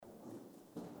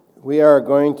We are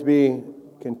going to be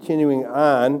continuing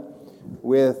on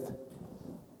with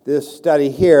this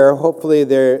study here. Hopefully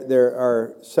there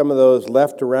are some of those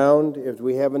left around. If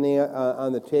we have any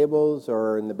on the tables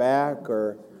or in the back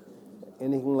or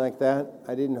anything like that,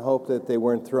 I didn't hope that they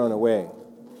weren't thrown away.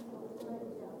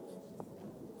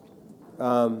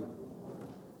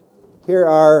 Here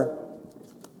are,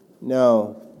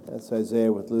 no, that's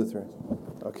Isaiah with Luther.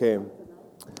 Okay.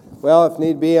 Well, if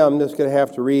need be, I'm just going to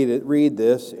have to read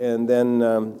this, and then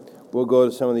we'll go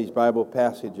to some of these Bible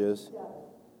passages.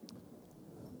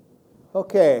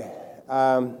 Okay.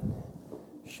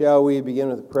 Shall we begin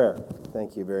with a prayer?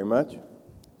 Thank you very much.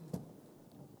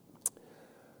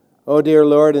 Oh, dear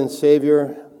Lord and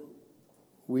Savior,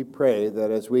 we pray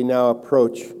that as we now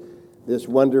approach this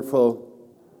wonderful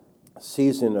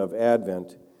season of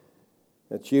Advent,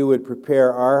 that you would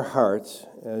prepare our hearts,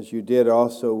 as you did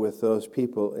also with those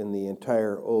people in the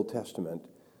entire Old Testament,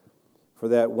 for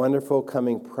that wonderful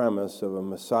coming promise of a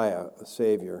Messiah, a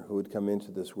Savior, who would come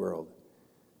into this world.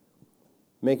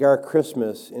 Make our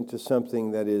Christmas into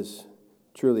something that is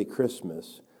truly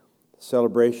Christmas, the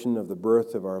celebration of the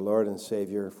birth of our Lord and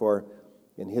Savior, for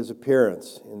in his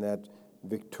appearance, in that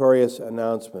victorious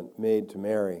announcement made to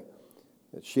Mary,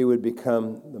 that she would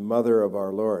become the mother of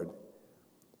our Lord,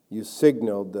 you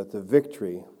signaled that the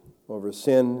victory over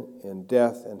sin and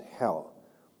death and hell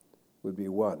would be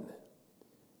won,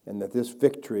 and that this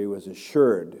victory was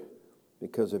assured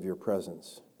because of your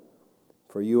presence.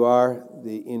 For you are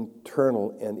the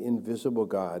eternal and invisible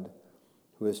God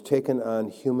who has taken on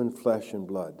human flesh and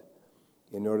blood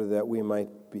in order that we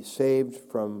might be saved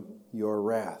from your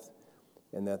wrath,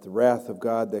 and that the wrath of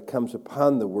God that comes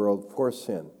upon the world for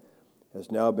sin has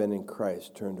now been in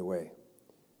Christ turned away.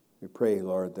 We pray,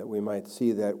 Lord, that we might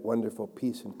see that wonderful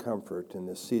peace and comfort in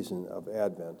this season of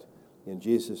Advent. In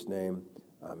Jesus' name,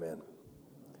 amen.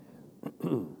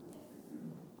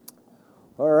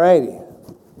 All righty.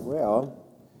 Well,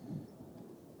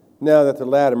 now that the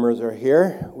Latimers are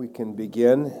here, we can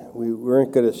begin. We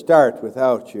weren't going to start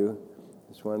without you.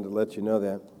 Just wanted to let you know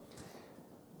that.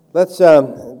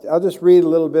 I'll just read a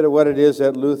little bit of what it is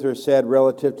that Luther said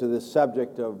relative to this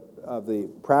subject of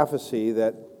the prophecy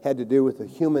that had to do with the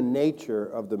human nature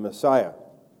of the Messiah.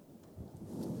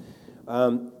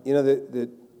 The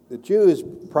Jews,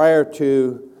 prior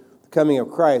to the coming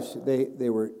of Christ, they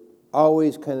were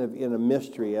always kind of in a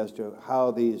mystery as to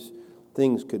how these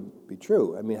things could be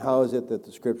true. I mean, how is it that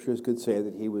the Scriptures could say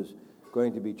that he was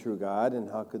going to be true God,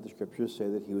 and how could the Scriptures say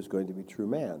that he was going to be true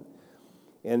man?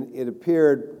 And it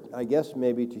appeared, I guess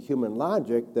maybe to human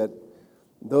logic, that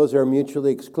those are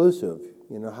mutually exclusive.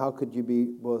 You know, how could you be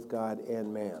both God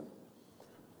and man?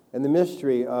 And the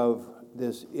mystery of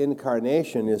this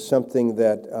incarnation is something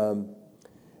that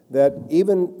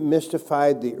even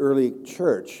mystified the early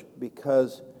church,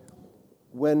 because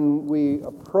when we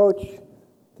approach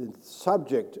the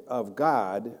subject of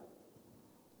God,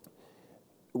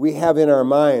 we have in our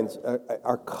minds,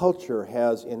 our culture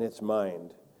has in its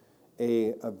mind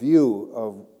a view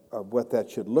of what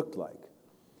that should look like.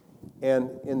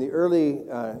 And in the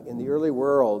early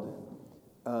world,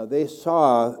 they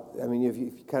saw, I mean, if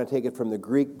you kind of take it from the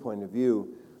Greek point of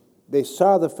view, they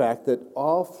saw the fact that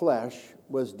all flesh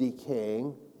was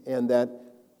decaying and that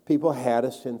people had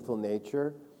a sinful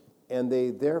nature, and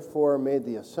they therefore made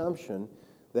the assumption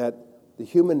that the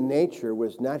human nature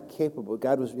was not capable.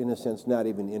 God was, in a sense, not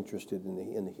even interested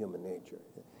in the human nature.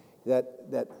 That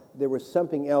there was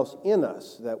something else in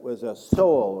us that was a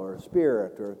soul or a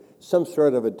spirit or some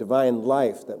sort of a divine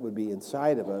life that would be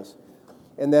inside of us,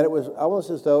 and that it was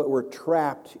almost as though it were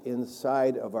trapped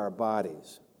inside of our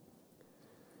bodies.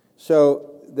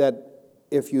 So that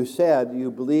if you said you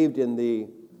believed in the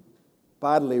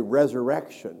bodily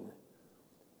resurrection,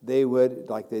 they would,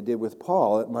 like they did with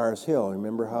Paul at Mars Hill,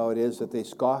 remember how it is that they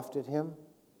scoffed at him?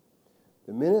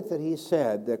 The minute that he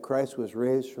said that Christ was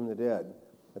raised from the dead,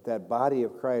 that body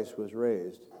of Christ was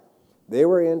raised, they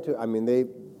were into, I mean,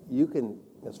 you can,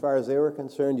 as far as they were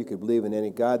concerned, you could believe in any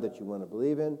God that you want to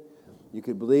believe in. You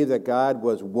could believe that God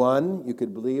was one. You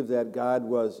could believe that God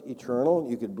was eternal.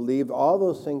 You could believe all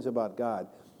those things about God.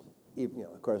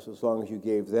 Of course, as long as you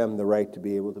gave them the right to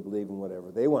be able to believe in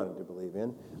whatever they wanted to believe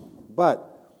in. But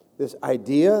this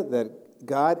idea that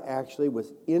God actually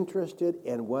was interested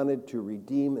and wanted to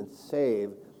redeem and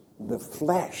save the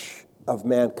flesh of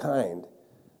mankind,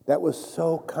 that was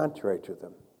so contrary to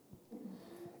them.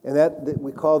 And that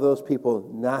we call those people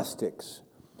Gnostics.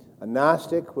 A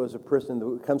Gnostic was a person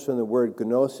that comes from the word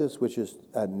gnosis, which is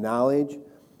knowledge.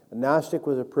 A Gnostic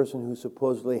was a person who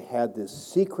supposedly had this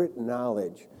secret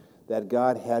knowledge that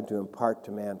God had to impart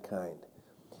to mankind.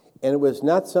 And it was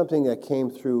not something that came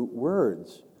through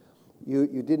words.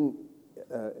 you didn't,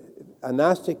 a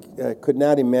Gnostic could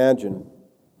not imagine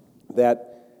that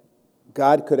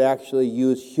God could actually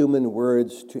use human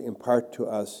words to impart to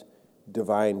us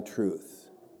divine truth.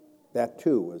 That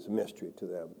too was a mystery to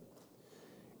them.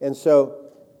 And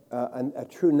so a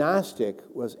true Gnostic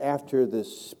was after the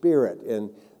Spirit, and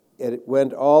it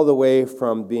went all the way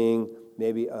from being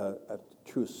maybe a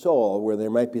true soul, where there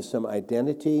might be some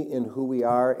identity in who we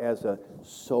are as a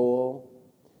soul,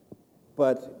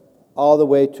 but all the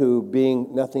way to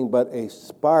being nothing but a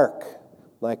spark,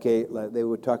 like they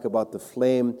would talk about the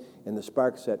flame and the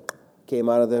sparks that came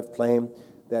out of the flame,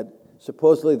 that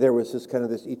supposedly there was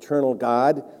this eternal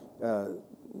God,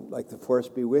 like the force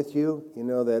be with you,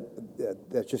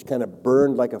 that just kind of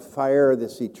burned like a fire,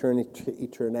 this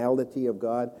eternality of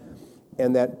God,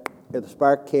 and that the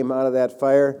spark came out of that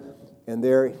fire, and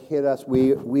there it hit us.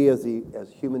 We as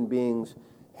human beings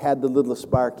had the little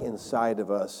spark inside of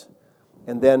us,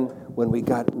 and then when we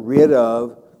got rid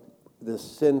of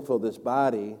this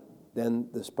body, then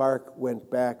the spark went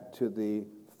back to the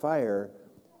fire.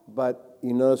 But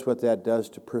you notice what that does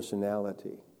to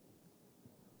personality.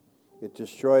 It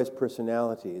destroys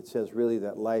personality. It says really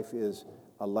that life is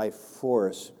a life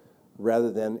force rather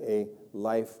than a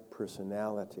life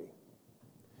personality.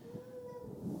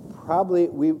 Probably,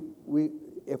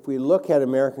 if we look at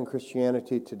American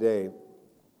Christianity today,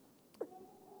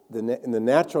 the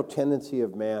natural tendency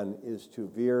of man is to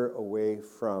veer away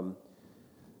from,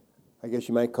 I guess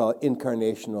you might call it,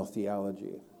 incarnational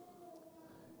theology.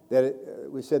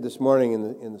 We said this morning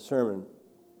in the sermon,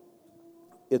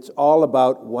 it's all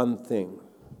about one thing,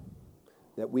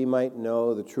 that we might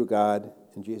know the true God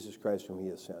and Jesus Christ whom He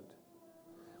has sent,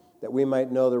 that we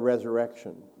might know the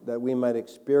resurrection, that we might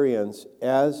experience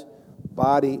as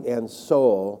body and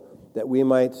soul, that we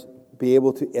might be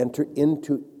able to enter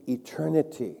into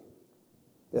eternity,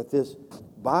 that this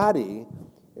body,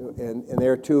 and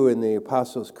there too in the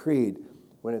Apostles' Creed,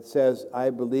 when it says, I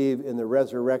believe in the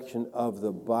resurrection of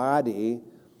the body,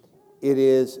 it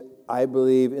is, I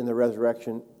believe in the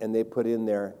resurrection, and they put in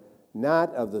there,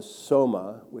 not of the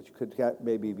soma, which could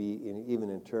maybe be even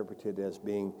interpreted as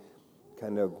being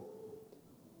kind of,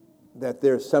 that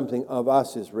there's something of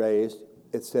us is raised.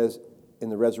 It says in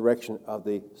the resurrection of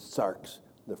the sarx,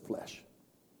 the flesh.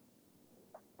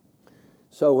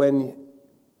 So when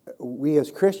we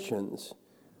as Christians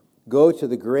go to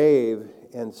the grave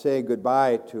and say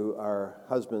goodbye to our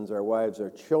husbands, our wives, our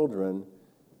children,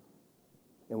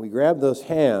 and we grab those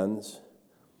hands,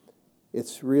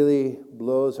 it really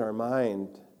blows our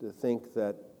mind to think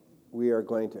that we are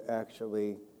going to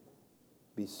actually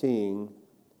be seeing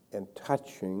and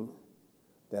touching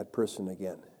that person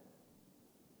again.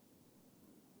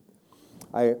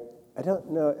 I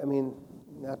don't know,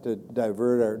 not to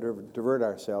divert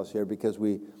ourselves here, because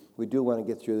we do want to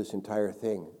get through this entire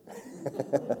thing.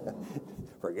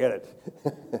 Forget it.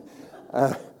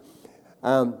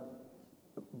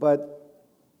 But,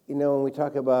 when we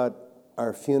talk about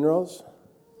our funerals,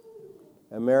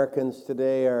 Americans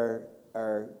today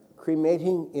are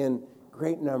cremating in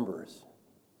great numbers.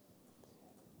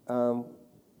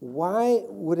 Why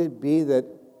would it be that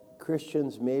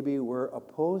Christians maybe were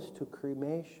opposed to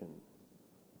cremation?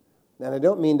 And I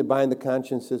don't mean to bind the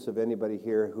consciences of anybody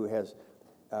here who has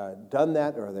done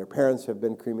that, or their parents have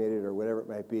been cremated, or whatever it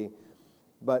might be,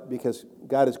 but because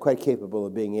God is quite capable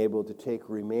of being able to take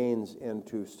remains and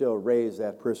to still raise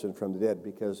that person from the dead,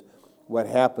 because what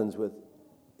happens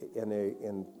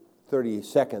in 30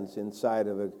 seconds inside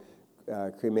of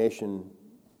a cremation,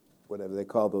 whatever they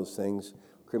call those things,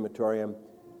 crematorium,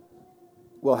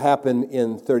 will happen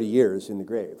in 30 years in the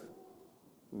grave.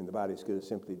 The body's going to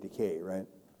simply decay, right?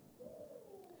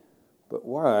 But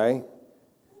why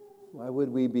would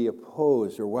we be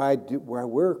opposed, or why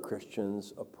were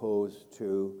Christians opposed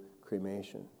to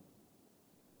cremation?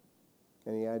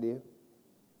 Any idea?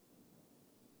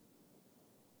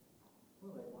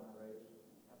 Well, they want to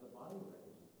have the body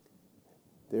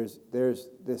raised.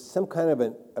 There's some kind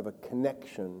of a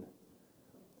connection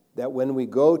that when we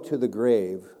go to the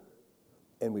grave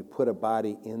and we put a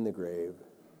body in the grave,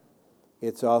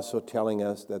 it's also telling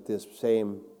us that this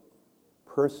same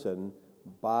person,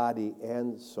 body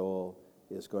and soul,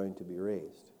 is going to be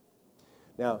raised.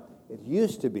 Now, it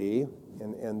used to be,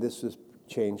 and this has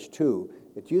changed too,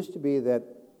 it used to be that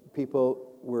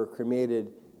people were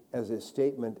cremated as a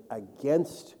statement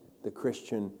against the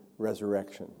Christian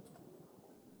resurrection.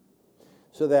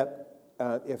 So that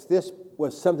if this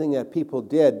was something that people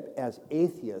did as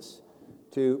atheists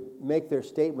to make their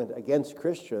statement against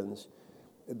Christians,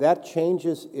 that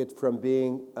changes it from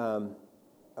being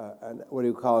what do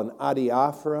you call an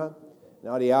adiaphora,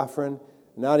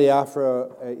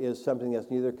 Naudiaphora is something that's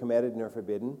neither commanded nor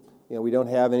forbidden. We don't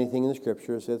have anything in the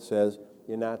Scriptures that says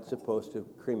you're not supposed to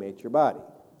cremate your body.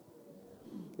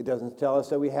 It doesn't tell us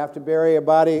that we have to bury a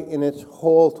body in its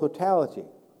whole totality.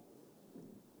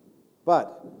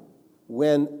 But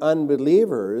when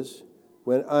unbelievers,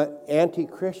 when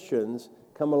anti-Christians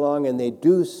come along and they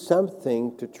do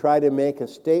something to try to make a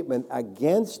statement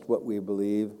against what we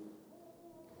believe,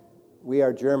 we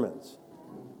are Germans,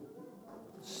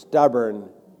 stubborn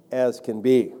as can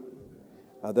be.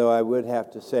 Although I would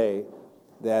have to say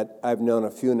that I've known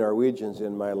a few Norwegians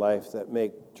in my life that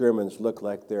make Germans look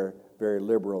like they're very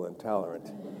liberal and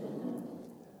tolerant.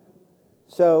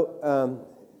 So,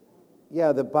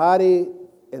 the body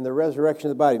and the resurrection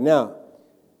of the body. Now,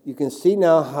 you can see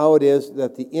now how it is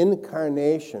that the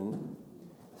incarnation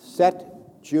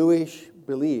set Jewish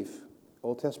belief,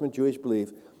 Old Testament Jewish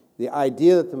belief, the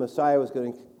idea that the Messiah was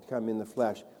going to come in the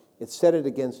flesh, it set it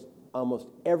against almost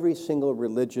every single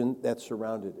religion that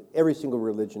surrounded it, every single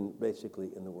religion basically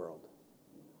in the world.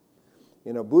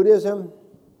 Buddhism,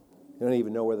 you don't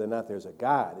even know whether or not there's a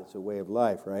God. It's a way of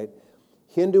life, right?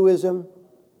 Hinduism,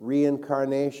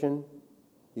 reincarnation.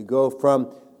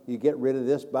 You get rid of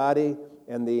this body,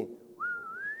 and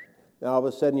all of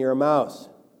a sudden you're a mouse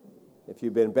if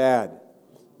you've been bad.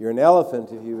 You're an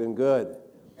elephant if you've been good.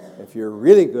 If you're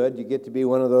really good, you get to be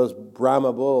one of those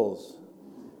Brahma bulls.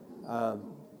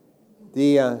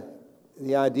 The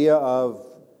idea of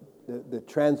the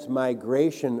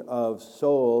transmigration of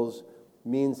souls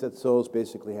means that souls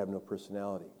basically have no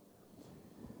personality.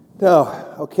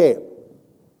 Now, okay,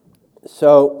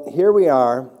 so here we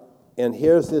are, and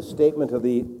here's this statement of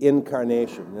the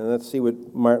incarnation. And let's see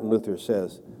what Martin Luther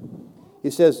says.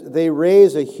 He says, "They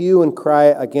raise a hue and cry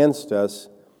against us,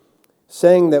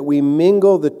 saying that we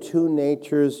mingle the two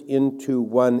natures into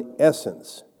one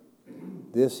essence.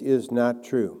 This is not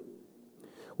true.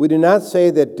 We do not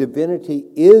say that divinity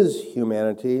is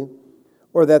humanity,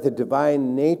 or that the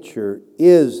divine nature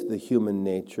is the human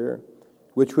nature,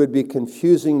 which would be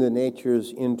confusing the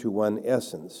natures into one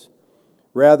essence.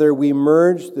 Rather, we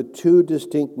merge the two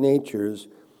distinct natures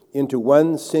into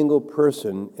one single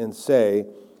person and say,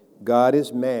 God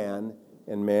is man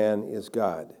and man is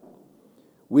God.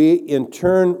 We, in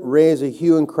turn, raise a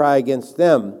hue and cry against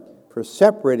them for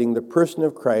separating the person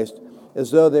of Christ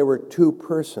as though there were two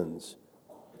persons.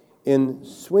 In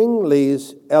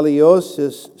Zwingli's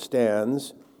Eleusis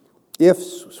stands, if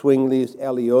Zwingli's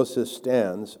Eleusis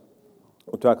stands,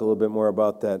 we'll talk a little bit more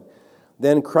about that,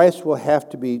 then Christ will have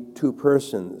to be two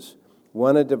persons,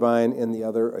 one a divine and the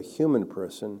other a human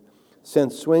person,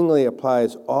 since Zwingli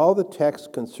applies all the texts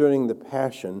concerning the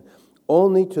passion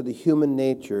only to the human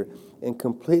nature and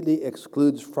completely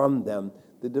excludes from them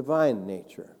the divine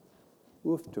nature.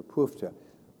 Oofta poofta.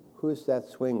 Who's that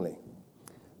Zwingli?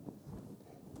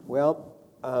 Well,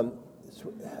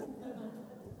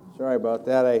 sorry about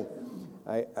that.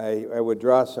 I would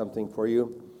draw something for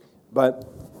you. But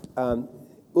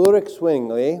Ulrich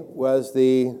Zwingli was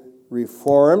the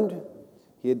Reformed.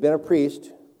 He had been a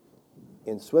priest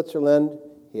in Switzerland.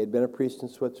 He had been a priest in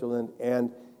Switzerland.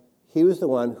 And he was the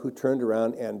one who turned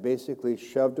around and basically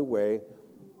shoved away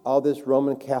all this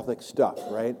Roman Catholic stuff,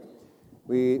 right?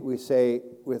 We say,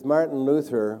 with Martin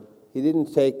Luther, he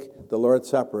didn't take the Lord's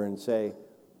Supper and say,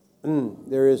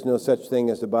 there is no such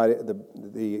thing as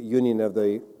the union of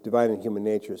the divine and human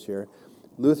natures here.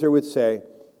 Luther would say,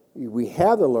 we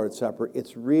have the Lord's Supper,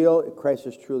 it's real, Christ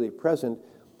is truly present,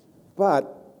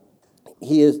 but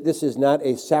this is not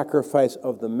a sacrifice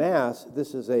of the Mass,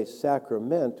 this is a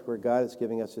sacrament where God is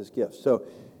giving us his gifts. So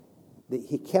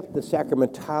he kept the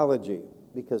sacramentology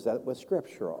because that was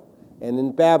scriptural. And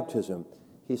in baptism,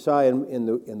 he saw in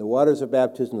the waters of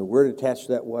baptism, the word attached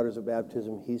to that waters of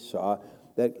baptism, he saw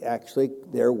that actually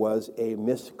there was a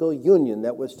mystical union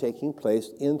that was taking place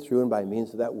in, through, and by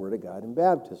means of that word of God in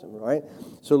baptism, right?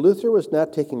 So Luther was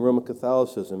not taking Roman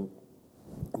Catholicism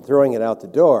and throwing it out the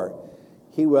door.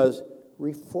 He was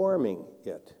reforming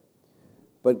it.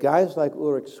 But guys like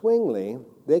Ulrich Zwingli,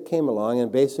 they came along,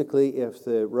 and basically if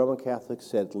the Roman Catholic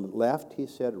said left, he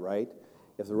said right.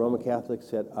 If the Roman Catholic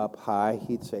said up high,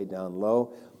 he'd say down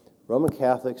low. Roman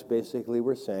Catholics basically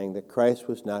were saying that Christ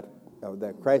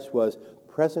was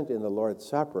present in the Lord's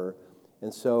Supper,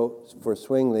 and so for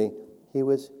Zwingli, he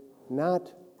was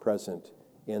not present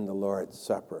in the Lord's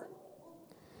Supper.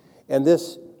 And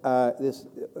this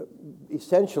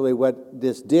essentially what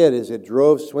this did is it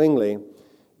drove Zwingli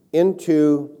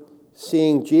into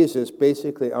seeing Jesus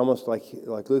basically almost like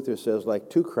Luther says, like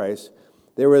two Christs.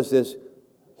 There was this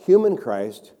human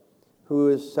Christ who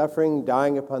is suffering,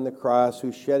 dying upon the cross,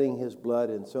 who's shedding his blood,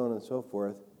 and so on and so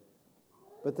forth.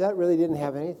 But that really didn't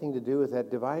have anything to do with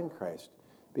that divine Christ.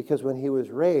 Because when he was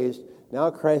raised, now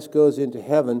Christ goes into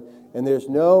heaven, and there's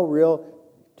no real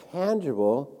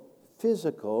tangible,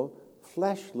 physical,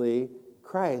 fleshly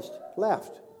Christ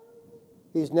left.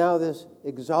 He's now this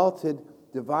exalted,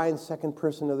 divine second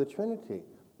person of the Trinity.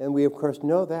 And we, of course,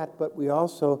 know that, but we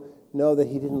also know that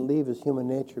he didn't leave his human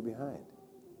nature behind.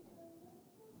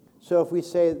 So if we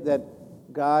say that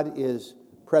God is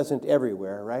present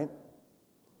everywhere, right?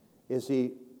 Is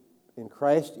he, in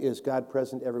Christ, is God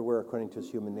present everywhere according to his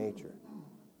human nature?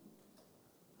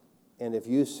 And if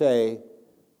you say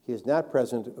he is not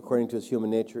present according to his human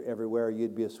nature everywhere,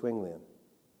 you'd be a swingling.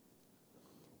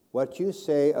 What you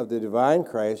say of the divine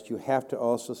Christ, you have to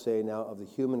also say now of the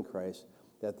human Christ,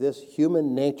 that this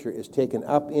human nature is taken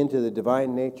up into the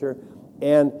divine nature,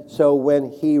 and so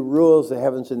when he rules the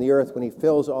heavens and the earth, when he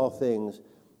fills all things,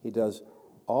 he does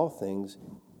all things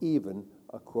even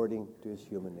according to his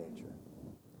human nature.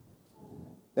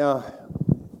 Now,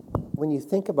 when you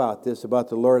think about this, about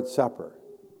the Lord's Supper,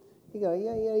 you go,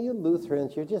 yeah, you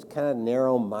Lutherans, you're just kind of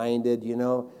narrow-minded, you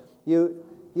know.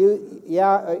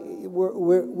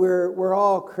 We're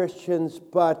all Christians,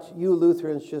 but you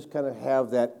Lutherans just kind of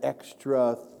have that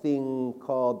extra thing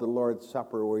called the Lord's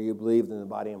Supper where you believe in the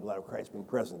body and blood of Christ being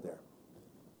present there.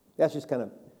 That's just kind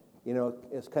of,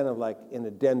 it's kind of like an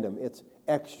addendum. It's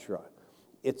extra.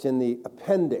 It's in the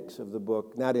appendix of the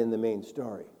book, not in the main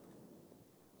story.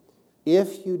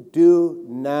 If you do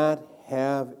not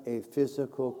have a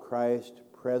physical Christ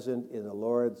present in the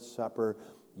Lord's Supper,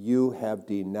 you have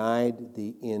denied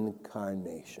the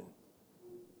incarnation.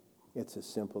 It's as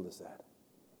simple as that.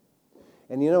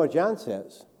 And you know what John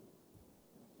says?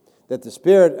 That the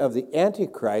spirit of the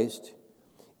Antichrist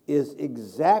is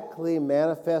exactly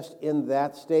manifest in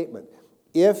that statement.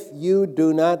 If you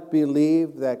do not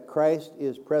believe that Christ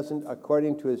is present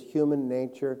according to his human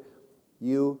nature,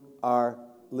 you are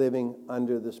living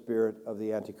under the spirit of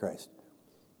the Antichrist.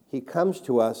 He comes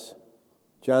to us,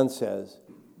 John says,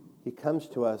 he comes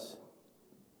to us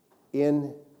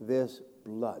in this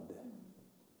blood.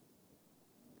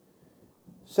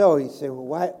 So you say, well,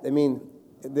 why? I mean,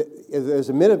 there's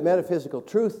a metaphysical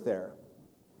truth there.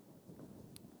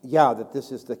 Yeah, that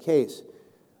this is the case.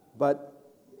 But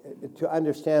to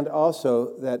understand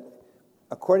also that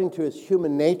according to his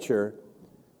human nature,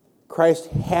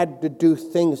 Christ had to do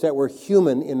things that were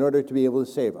human in order to be able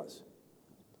to save us.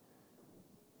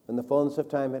 When the fullness of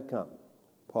time had come,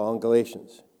 Paul in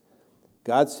Galatians,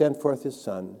 God sent forth his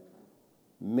Son,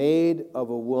 made of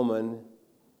a woman,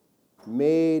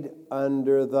 made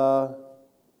under the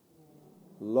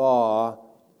law,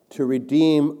 to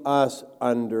redeem us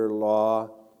under law,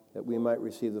 that we might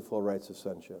receive the full rights of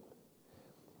sonship.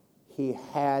 He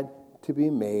had to be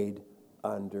made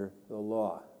under the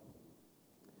law.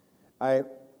 I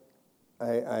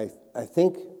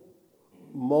think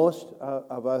most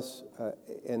of us,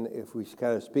 and if we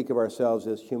kind of speak of ourselves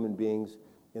as human beings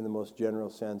in the most general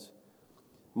sense,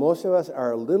 most of us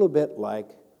are a little bit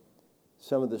like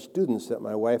some of the students that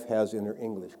my wife has in her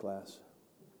English class.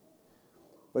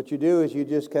 What you do is you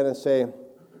just kind of say,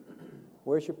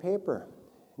 "Where's your paper?"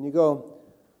 And you go,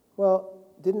 "Well,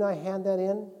 didn't I hand that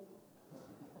in?"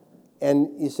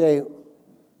 And you say,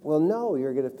 "Well, no,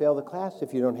 you're going to fail the class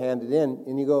if you don't hand it in."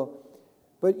 And you go,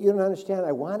 "But you don't understand,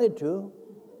 I wanted to."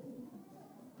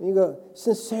 And you go,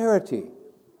 sincerity.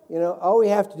 All we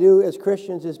have to do as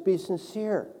Christians is be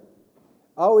sincere.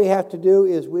 All we have to do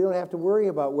is we don't have to worry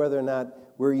about whether or not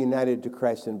we're united to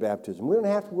Christ in baptism. We don't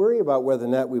have to worry about whether or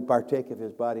not we partake of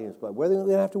his body and his blood. We don't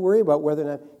have to worry about whether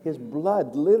or not his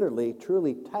blood, literally,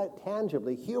 truly,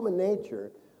 tangibly, human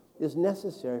nature, is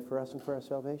necessary for us and for our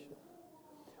salvation.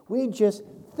 We just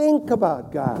think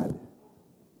about God.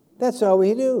 That's all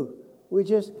we do. We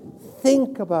just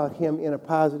think about him in a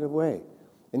positive way.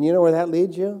 And you know where that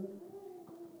leads you?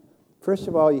 First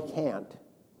of all, you can't.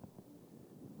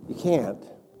 You can't.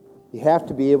 You have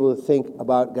to be able to think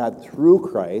about God through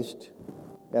Christ.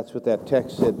 That's what that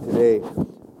text said today.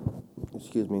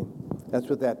 Excuse me. That's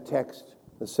what that text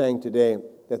is saying today.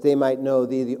 That they might know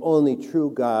thee, the only true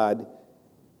God.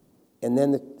 And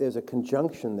then there's a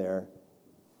conjunction there.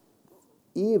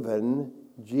 Even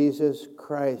Jesus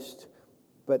Christ.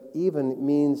 But even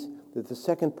means that the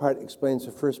second part explains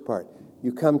the first part.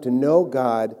 You come to know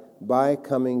God by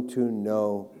coming to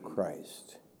know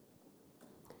Christ.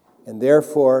 And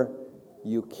therefore,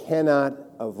 you cannot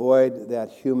avoid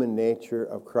that human nature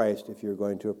of Christ if you're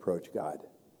going to approach God.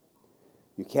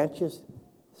 You can't just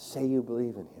say you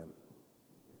believe in him.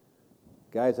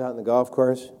 Guys out in the golf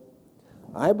course,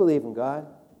 I believe in God.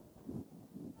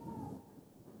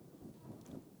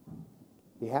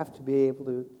 You have to be able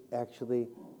to actually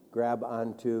grab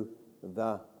onto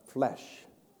the flesh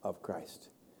of Christ.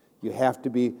 You have to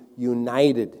be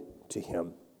united to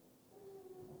him.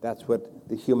 That's what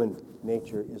the human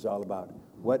nature is all about.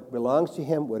 What belongs to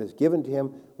him, what is given to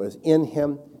him, what is in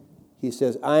him. He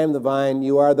says, I am the vine,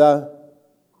 you are the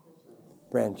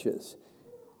branches.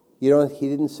 He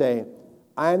didn't say,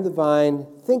 I am the vine,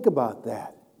 think about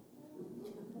that.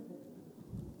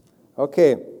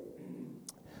 Okay,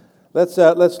 let's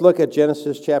look at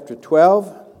Genesis chapter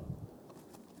 12,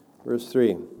 verse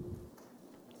 3.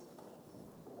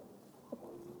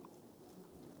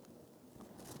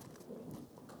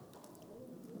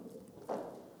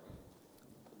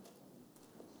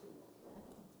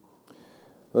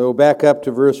 We'll back up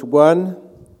to verse 1,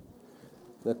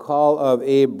 the call of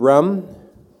Abram.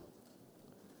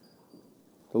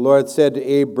 The Lord said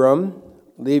to Abram,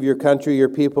 leave your country, your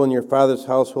people, and your father's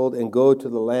household, and go to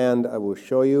the land I will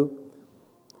show you.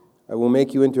 I will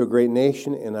make you into a great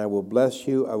nation, and I will bless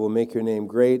you. I will make your name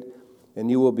great,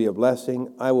 and you will be a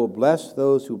blessing. I will bless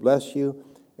those who bless you,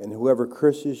 and whoever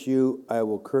curses you, I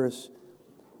will curse.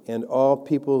 And all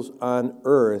peoples on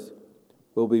earth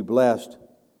will be blessed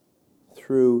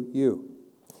through you.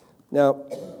 Now,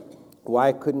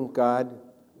 why couldn't God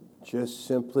just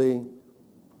simply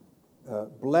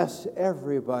bless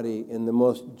everybody in the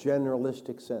most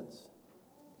generalistic sense?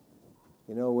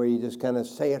 You know, where you just kind of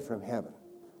say it from heaven.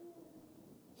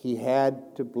 He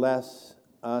had to bless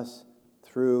us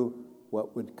through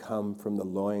what would come from the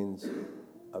loins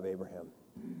of Abraham.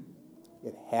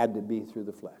 It had to be through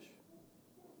the flesh.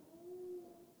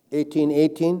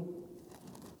 18:18.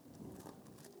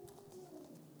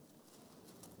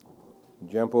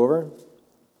 Jump over.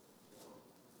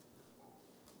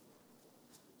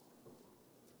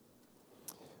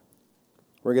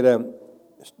 We're going to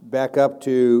back up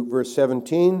to verse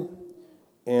 17,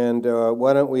 and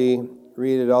why don't we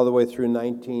read it all the way through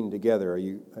 19 together? Are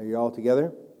you all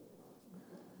together?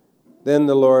 Then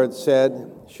the Lord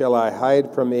said, shall I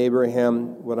hide from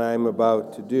Abraham what I am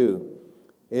about to do?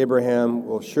 Abraham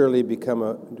will surely become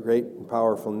a great and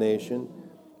powerful nation,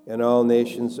 and all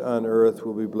nations on earth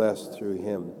will be blessed through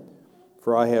him.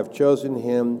 For I have chosen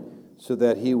him so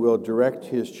that he will direct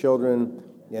his children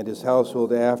and his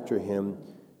household after him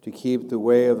to keep the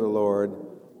way of the Lord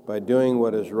by doing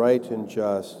what is right and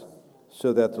just,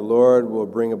 so that the Lord will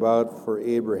bring about for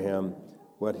Abraham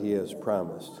what he has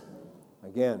promised.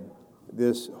 Again,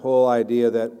 this whole idea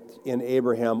that in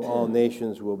Abraham all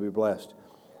nations will be blessed.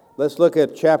 Let's look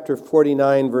at chapter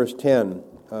 49, verse 10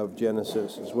 of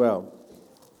Genesis as well.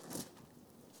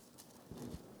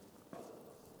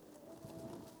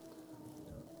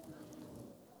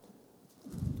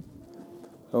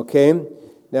 Okay,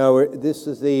 now this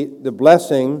is the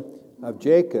blessing of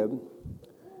Jacob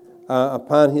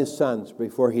upon his sons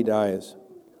before he dies.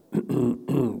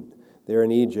 They're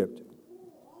in Egypt.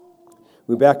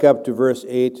 We back up to verse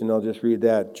 8, and I'll just read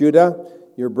that. Judah,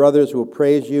 your brothers will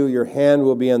praise you. Your hand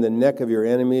will be on the neck of your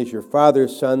enemies. Your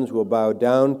father's sons will bow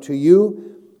down to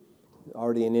you.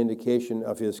 Already an indication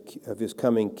of his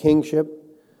coming kingship.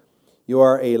 You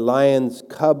are a lion's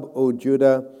cub, O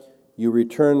Judah. You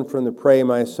return from the prey,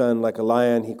 my son, like a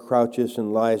lion. He crouches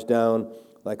and lies down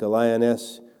like a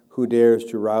lioness. Who dares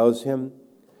to rouse him?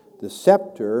 The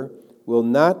scepter will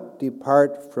not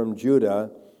depart from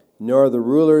Judah, nor the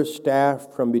ruler's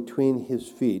staff from between his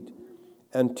feet,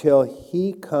 until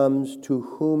he comes to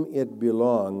whom it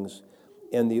belongs,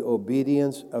 and the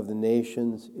obedience of the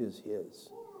nations is his.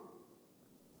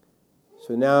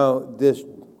 So now this,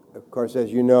 of course,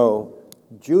 as you know,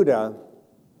 Judah,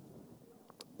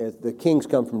 the kings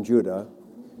come from Judah,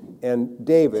 and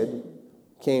David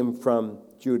came from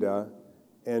Judah,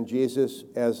 and Jesus,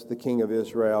 as the king of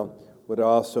Israel, would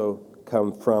also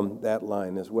come from that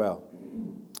line as well.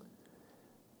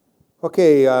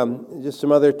 Okay, just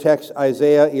some other texts.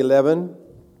 Isaiah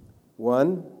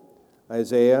 11:1.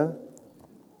 Isaiah,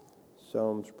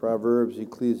 Psalms, Proverbs,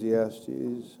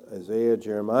 Ecclesiastes, Isaiah,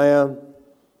 Jeremiah,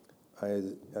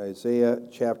 Isaiah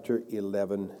chapter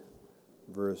 11,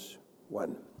 verse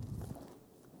 1.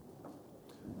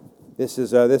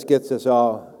 This gets us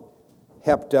all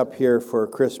hepped up here for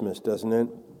Christmas, doesn't it?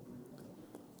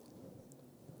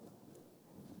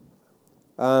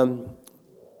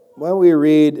 Why don't we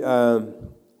read?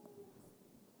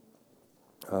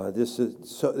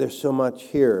 There's so much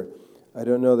here. I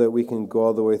don't know that we can go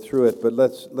all the way through it, but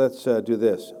let's do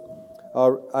this.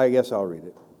 I guess I'll read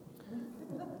it.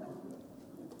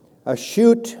 A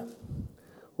shoot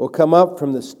will come up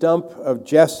from the stump of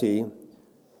Jesse.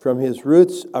 From his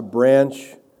roots a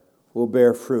branch will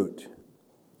bear fruit.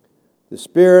 The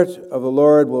Spirit of the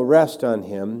Lord will rest on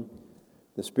him,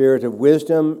 the the spirit of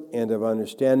wisdom and of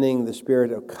understanding, the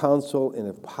spirit of counsel and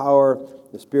of power,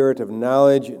 the spirit of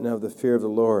knowledge and of the fear of the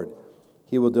Lord.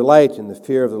 He will delight in the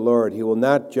fear of the Lord. He will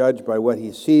not judge by what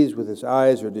he sees with his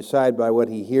eyes or decide by what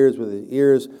he hears with his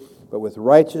ears, but with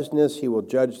righteousness he will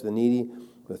judge the needy.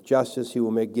 With justice he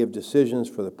will give decisions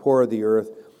for the poor of the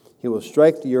earth. He will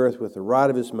strike the earth with the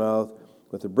rod of his mouth,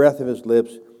 with the breath of his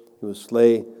lips. He will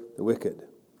slay the wicked,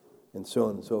 and so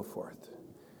on and so forth.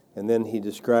 And then he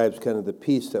describes kind of the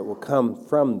peace that will come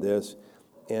from this.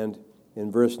 And in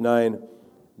verse 9,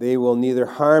 they will neither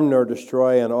harm nor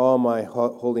destroy on all my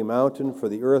holy mountain, for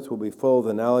the earth will be full of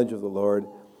the knowledge of the Lord,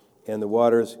 and the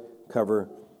waters cover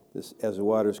this, as the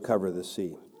waters cover the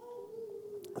sea.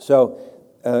 So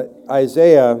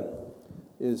Isaiah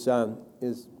is kind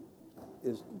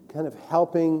of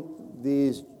helping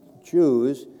these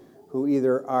Jews who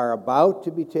either are about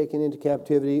to be taken into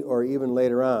captivity or even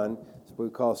later on. It's what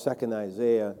we call Second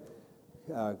Isaiah.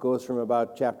 Goes from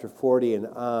about chapter 40 and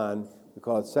on. We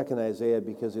call it Second Isaiah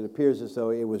because it appears as though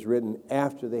it was written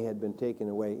after they had been taken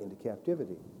away into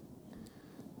captivity.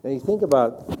 Now you think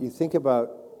about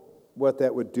what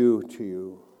that would do to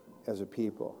you as a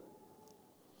people.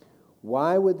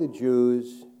 Why would the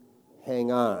Jews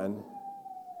hang on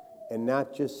and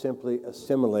not just simply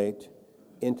assimilate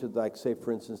into, like, say,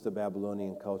 for instance, the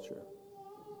Babylonian culture?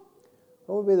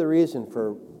 What would be the reason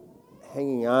for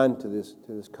hanging on to this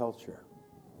culture?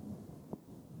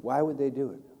 Why would they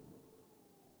do it?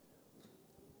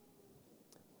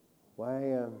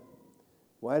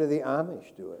 Why do the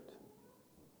Amish do it?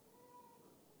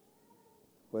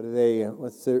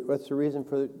 What's the reason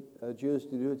for Jews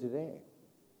to do it today?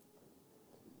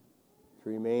 To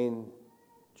remain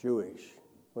Jewish.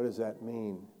 What does that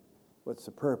mean? What's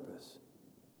the purpose?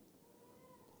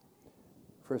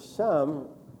 For some,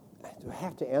 do I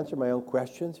have to answer my own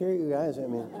questions here, you guys?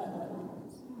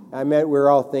 I mean, we're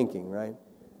all thinking, right?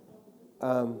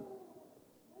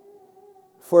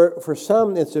 For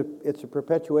some, it's a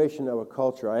perpetuation of a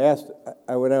culture.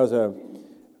 When I was a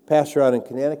pastor out in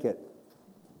Connecticut,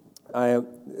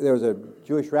 there was a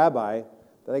Jewish rabbi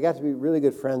that I got to be really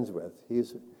good friends with.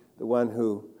 He's the one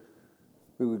who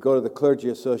we would go to the clergy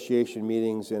association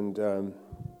meetings, and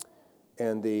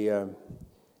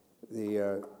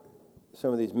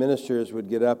some of these ministers would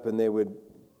get up and they would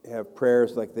have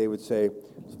prayers like they would say,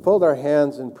 "Fold our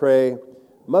hands and pray,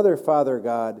 Mother, Father,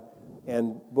 God."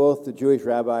 And both the Jewish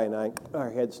rabbi and I, our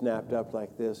heads snapped up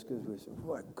like this because we said,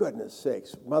 "For goodness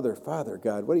sakes, Mother, Father,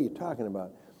 God, what are you talking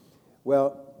about?"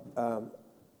 Well,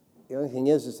 the only thing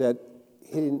is that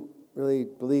he didn't really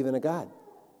believe in a God.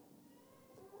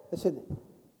 I said, "You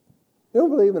don't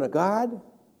believe in a God?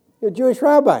 You're a Jewish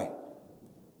rabbi."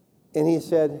 And he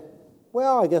said,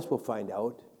 "Well, I guess we'll find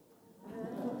out."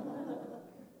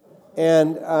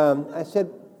 And I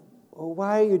said, "Well,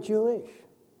 why are you Jewish?"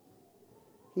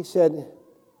 He said,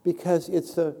 "Because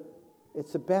it's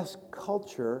the best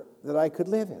culture that I could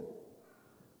live in."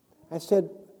 I said,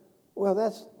 "Well,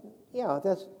 that's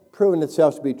proven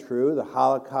itself to be true, the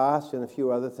Holocaust and a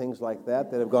few other things like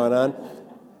that have gone on.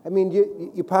 I mean,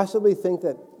 you possibly think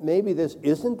that maybe this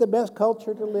isn't the best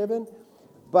culture to live in,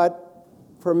 but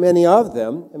for many of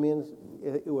them, I mean,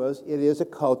 it is a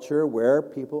culture where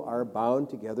people are bound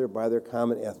together by their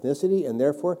common ethnicity, and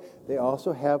therefore they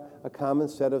also have a common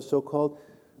set of so-called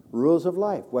rules of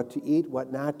life, what to eat,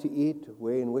 what not to eat, the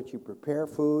way in which you prepare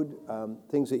food,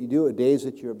 things that you do, days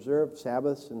that you observe,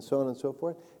 Sabbaths, and so on and so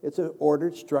forth. It's an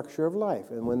ordered structure of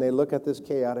life. And when they look at this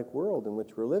chaotic world in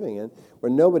which we're living in, where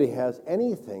nobody has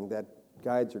anything that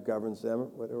guides or governs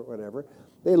them, or whatever,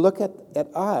 they look at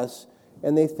us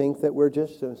and they think that we're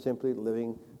just simply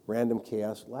living random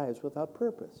chaos lives without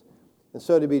purpose. And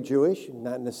so to be Jewish,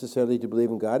 not necessarily to believe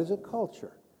in God, is a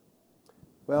culture.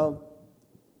 Well,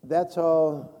 that's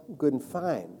all good and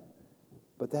fine,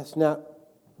 but that's not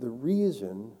the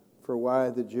reason for why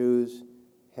the Jews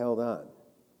held on.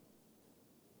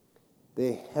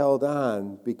 They held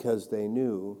on because they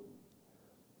knew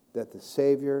that the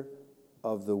Savior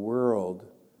of the world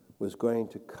was going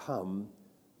to come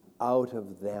out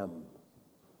of them.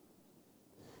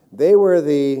 They were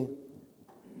the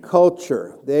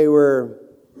culture. They were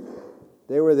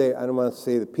the, I don't want to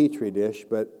say the petri dish,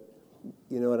 but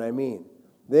you know what I mean.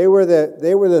 They were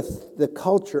the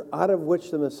culture out of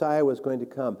which the Messiah was going to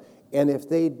come. And if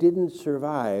they didn't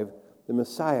survive, the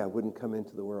Messiah wouldn't come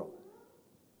into the world.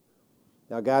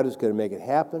 Now, God was going to make it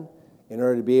happen. In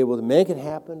order to be able to make it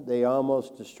happen, they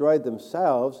almost destroyed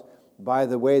themselves by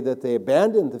the way that they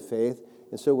abandoned the faith.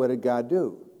 And so what did God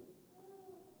do?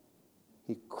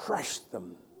 He crushed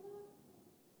them.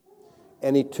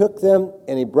 And he took them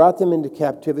and he brought them into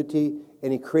captivity,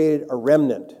 and he created a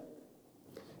remnant.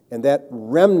 And that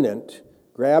remnant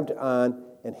grabbed on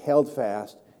and held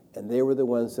fast, and they were the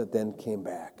ones that then came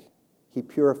back. He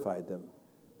purified them,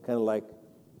 kind of like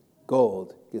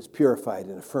gold is purified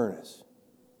in a furnace.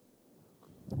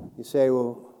 You say,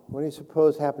 well, what do you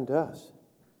suppose happened to us?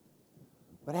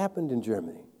 What happened in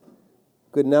Germany?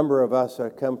 A good number of us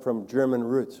come from German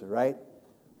roots, right?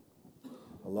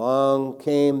 Along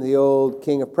came the old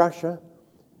King of Prussia,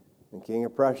 and King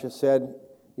of Prussia said,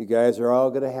 you guys are all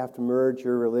going to have to merge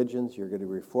your religions. You're going to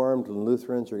be Reformed and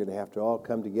Lutherans. You're going to have to all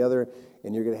come together,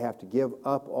 and you're going to have to give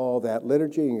up all that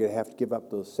liturgy. You're going to have to give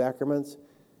up those sacraments.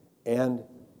 And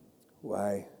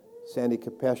why, Sandy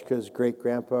Kopeshka's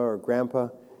great-grandpa or grandpa,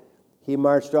 he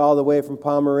marched all the way from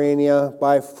Pomerania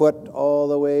by foot all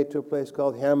the way to a place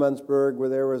called Hermannsburg, where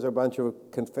there was a bunch of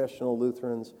confessional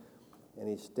Lutherans. And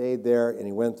he stayed there, and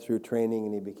he went through training,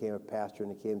 and he became a pastor,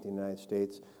 and he came to the United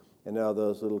States. And now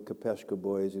those little Kopeshka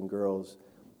boys and girls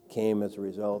came as a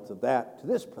result of that to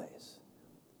this place.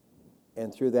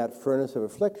 And through that furnace of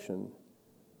affliction,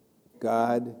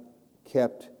 God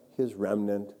kept his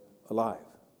remnant alive.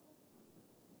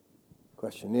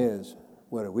 Question is,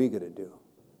 what are we going to do?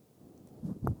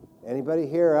 Anybody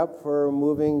here up for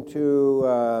moving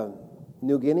to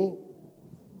New Guinea?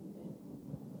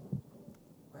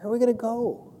 Where are we going to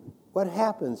go? What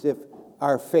happens if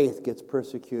our faith gets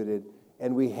persecuted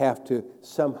and we have to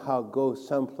somehow go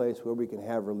someplace where we can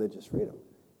have religious freedom?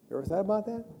 You ever thought about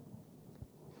that?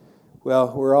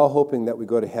 Well, we're all hoping that we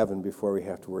go to heaven before we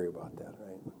have to worry about that,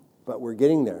 right? But we're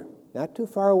getting there. Not too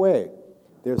far away.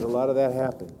 There's a lot of that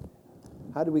happening.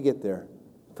 How do we get there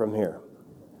from here?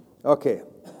 Okay,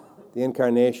 the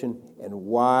incarnation and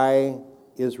why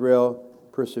Israel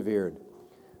persevered.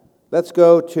 Let's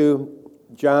go to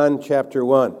John chapter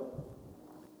 1.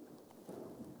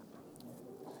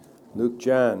 Luke,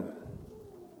 John.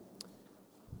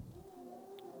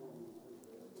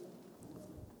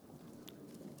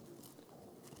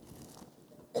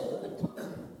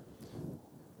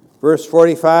 Verse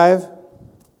 45.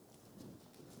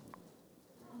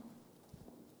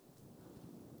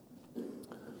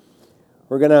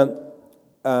 We're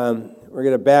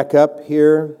gonna back up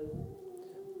here.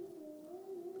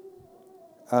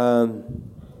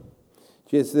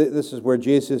 This is where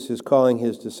Jesus is calling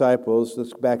his disciples.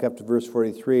 Let's back up to verse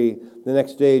 43. The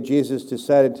next day, Jesus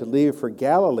decided to leave for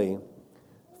Galilee.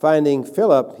 Finding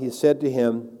Philip, he said to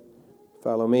him,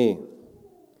 "Follow me."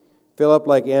 Philip,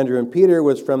 like Andrew and Peter,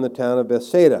 was from the town of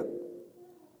Bethsaida.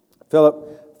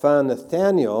 Philip found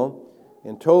Nathanael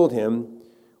and told him,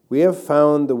 "We have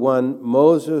found the one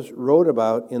Moses wrote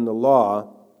about in the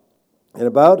law, and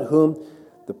about whom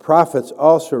the prophets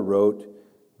also wrote,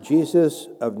 Jesus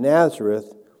of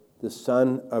Nazareth, the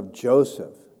son of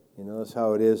Joseph." You notice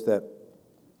how it is that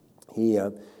he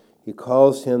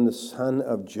calls him the son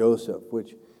of Joseph,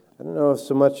 which I don't know if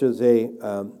so much as a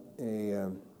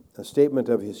statement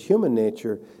of his human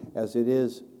nature as it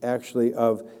is actually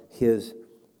of his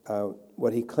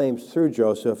what he claims through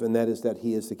Joseph, and that is that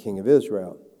he is the king of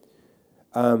Israel.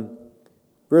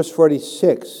 Verse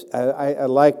 46, I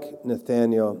like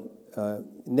Nathanael.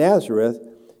 Nazareth,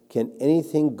 can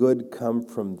anything good come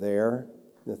from there?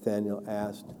 Nathanael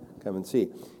asked. Come and see.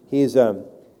 He's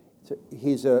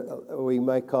we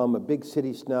might call him a big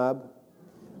city snob.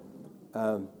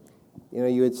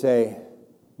 You would say,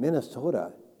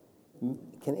 Minnesota.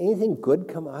 Can anything good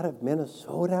come out of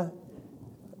Minnesota?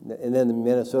 And then in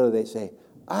Minnesota they say,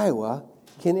 Iowa.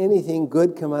 Can anything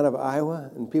good come out of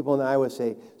Iowa? And people in Iowa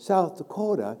say, South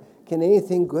Dakota. Can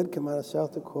anything good come out of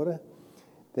South Dakota?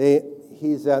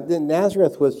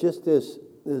 Nazareth was just this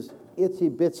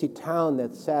itsy-bitsy town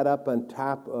that sat up on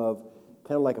top of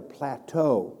kind of like a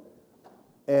plateau.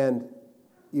 And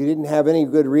you didn't have any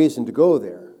good reason to go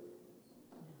there.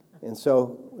 And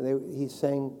so he's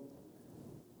saying,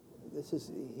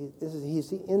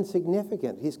 he's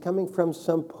insignificant. He's coming from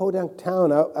some podunk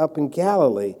town up in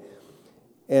Galilee.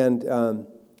 And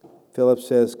Philip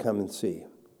says, come and see.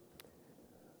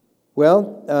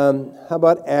 Well, how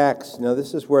about Acts? Now,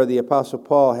 this is where the Apostle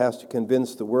Paul has to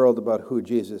convince the world about who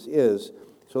Jesus is.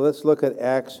 So let's look at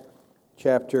Acts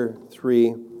chapter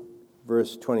 3,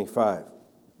 verse 25.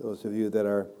 Those of you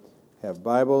that have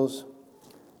Bibles,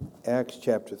 Acts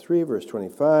chapter 3, verse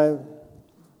 25.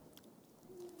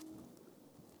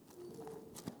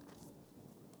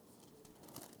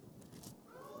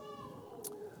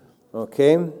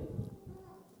 Okay.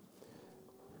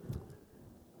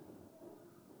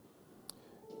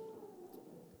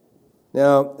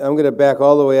 Now, I'm going to back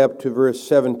all the way up to verse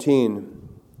 17.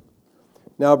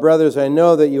 Now, brothers, I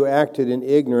know that you acted in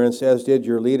ignorance, as did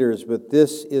your leaders, but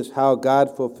this is how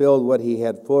God fulfilled what he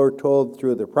had foretold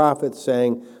through the prophets,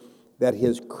 saying, that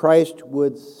his Christ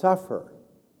would suffer.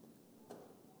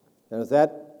 Now, does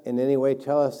that in any way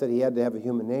tell us that he had to have a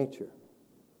human nature?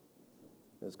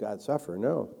 Does God suffer?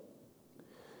 No.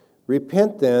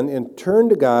 Repent then and turn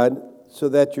to God so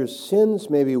that your sins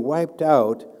may be wiped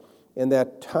out and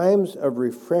that times of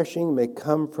refreshing may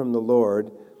come from the Lord,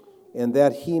 and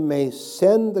that he may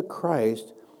send the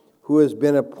Christ who has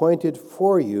been appointed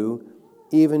for you,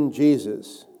 even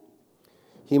Jesus.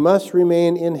 He must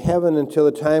remain in heaven until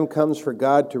the time comes for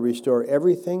God to restore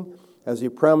everything, as he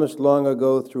promised long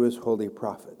ago through his holy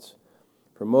prophets.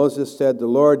 For Moses said, "The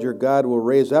Lord your God will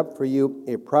raise up for you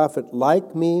a prophet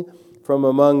like me from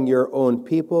among your own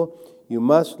people. You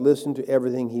must listen to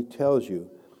everything he tells you.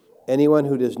 Anyone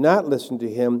who does not listen to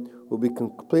him will be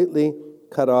completely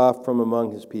cut off from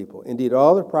among his people." Indeed,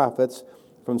 all the prophets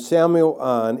from Samuel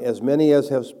on, as many as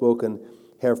have spoken,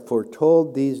 have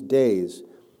foretold these days.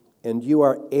 And you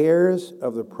are heirs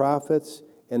of the prophets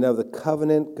and of the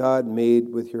covenant God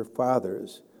made with your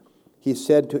fathers. He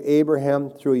said to Abraham,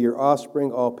 "Through your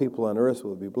offspring all people on earth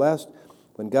will be blessed."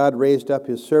 When God raised up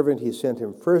his servant, he sent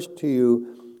him first to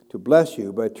you to bless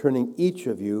you by turning each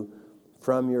of you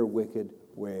from your wicked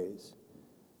ways.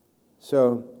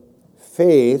 So,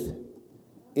 faith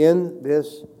in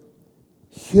this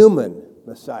human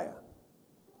Messiah.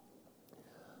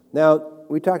 Now,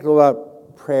 we talked a little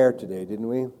about prayer today, didn't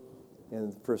we, in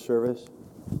the first service?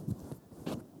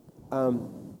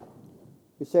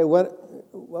 You say,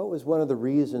 what was one of the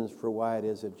reasons for why it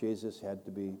is that Jesus had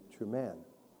to be true man?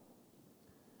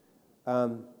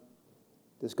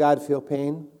 Does God feel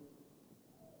pain?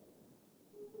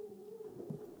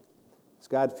 Does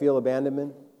God feel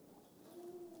abandonment?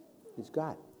 He's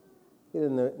God.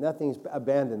 Nothing's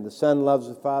abandoned. The Son loves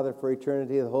the Father for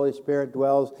eternity. The Holy Spirit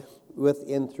dwells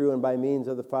within, through, and by means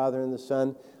of the Father and the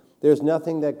Son. There's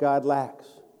nothing that God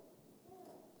lacks.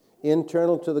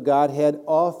 Internal to the Godhead,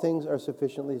 all things are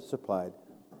sufficiently supplied.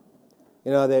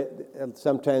 You know,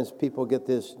 sometimes people get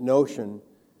this notion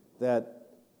that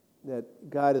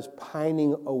God is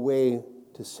pining away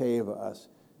to save us,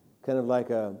 kind of like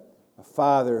a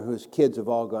father whose kids have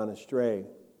all gone astray.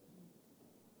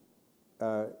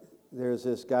 There's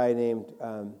this guy named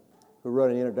who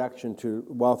wrote an introduction to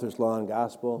Walther's Law and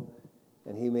Gospel,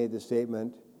 and he made the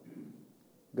statement,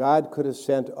 God could have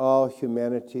sent all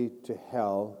humanity to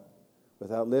hell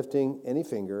without lifting any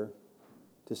finger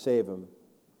to save them,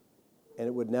 and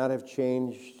it would not have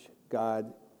changed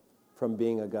God from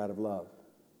being a God of love.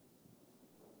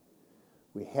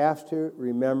 We have to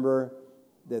remember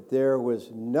that there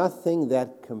was nothing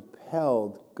that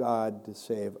compelled God to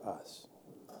save us.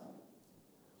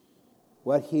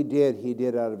 What he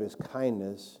did out of his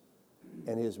kindness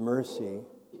and his mercy.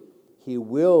 He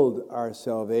willed our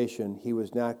salvation. He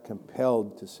was not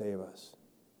compelled to save us.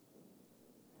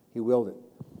 He willed it.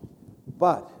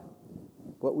 But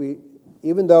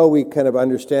even though we kind of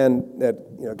understand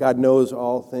that God knows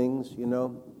all things,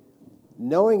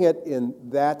 knowing it in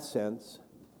that sense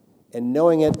and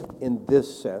knowing it in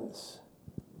this sense,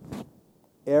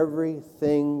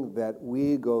 everything that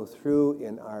we go through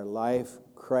in our life,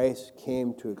 Christ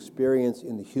came to experience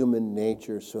in the human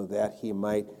nature so that he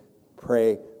might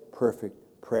pray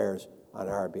perfect prayers on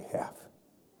our behalf.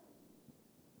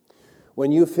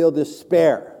 When you feel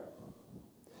despair,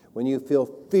 when you feel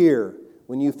fear,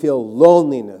 when you feel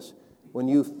loneliness, when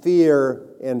you fear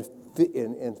and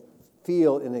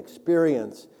feel and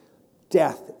experience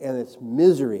death and its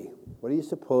misery, what do you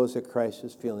suppose that Christ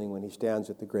is feeling when he stands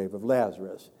at the grave of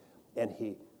Lazarus and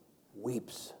he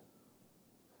weeps?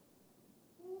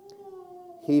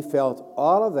 He felt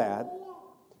all of that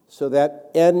so that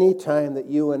any time that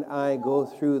you and I go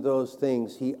through those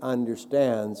things, he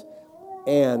understands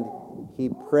and he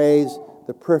prays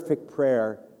the perfect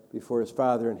prayer before his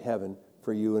Father in heaven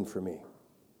for you and for me.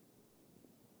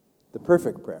 The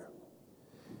perfect prayer.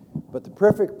 But the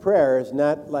perfect prayer is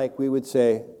not like we would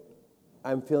say,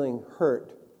 I'm feeling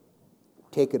hurt,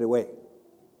 take it away.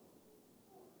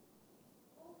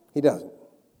 He doesn't.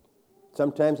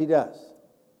 Sometimes he does,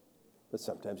 but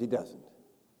sometimes he doesn't.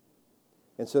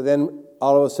 And so then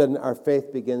all of a sudden our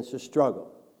faith begins to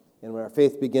struggle. And when our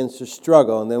faith begins to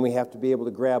struggle, and then we have to be able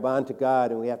to grab onto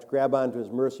God, and we have to grab onto his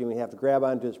mercy, and we have to grab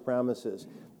onto his promises,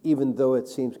 even though it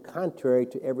seems contrary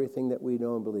to everything that we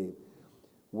know and believe.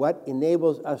 What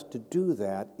enables us to do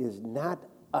that is not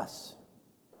us.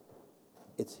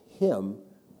 It's him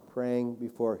praying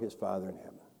before his Father in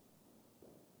heaven.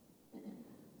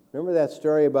 Remember that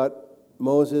story about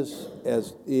Moses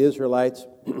as the Israelites?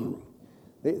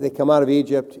 They come out of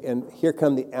Egypt, and here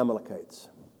come the Amalekites.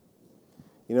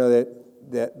 You know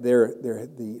that they're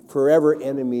the forever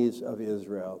enemies of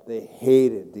Israel. They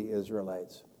hated the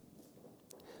Israelites.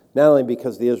 Not only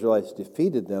because the Israelites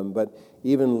defeated them, but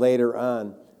even later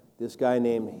on, this guy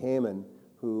named Haman,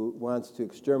 who wants to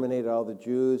exterminate all the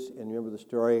Jews. And remember the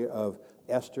story of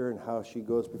Esther and how she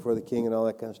goes before the king and all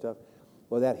that kind of stuff?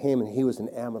 Well, that Haman, he was an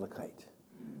Amalekite.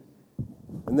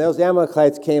 And those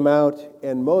Amalekites came out,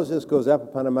 and Moses goes up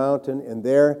upon a mountain, and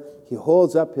there he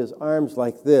holds up his arms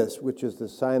like this, which is the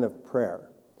sign of prayer.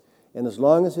 And as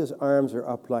long as his arms are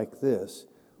up like this,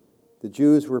 the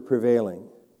Jews were prevailing.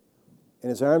 And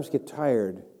his arms get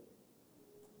tired,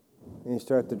 and they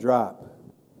start to drop.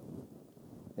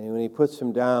 And when he puts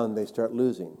them down, they start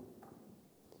losing.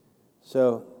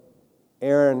 So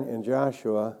Aaron and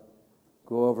Joshua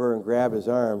go over and grab his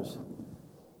arms,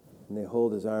 and they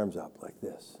hold his arms up like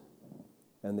this,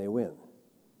 and they win.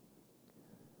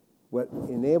 What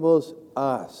enables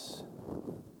us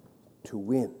to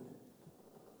win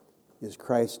is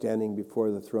Christ standing before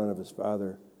the throne of his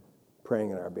Father,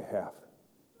 praying on our behalf.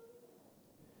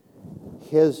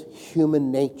 His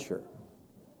human nature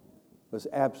was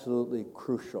absolutely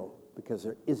crucial because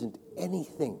there isn't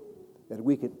anything that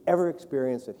we could ever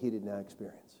experience that he did not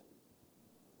experience.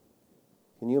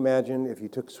 Can you imagine if you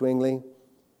took Zwingli,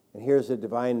 and here's the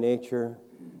divine nature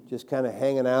just kind of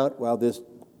hanging out while this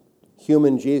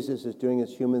human Jesus is doing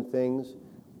his human things,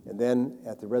 and then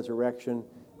at the resurrection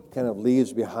kind of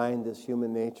leaves behind this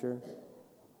human nature?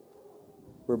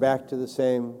 We're back to the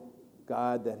same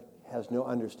God that has no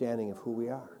understanding of who we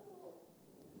are.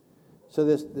 So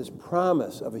this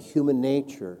promise of a human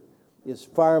nature is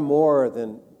far more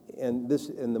than, and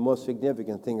the most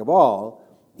significant thing of all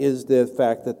is the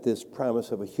fact that this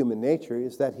promise of a human nature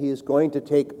is that he is going to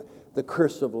take the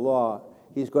curse of the law.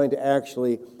 He's going to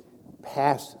actually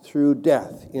pass through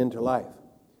death into life.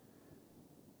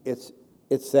 It's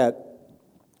that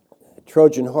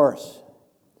Trojan horse.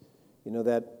 You know,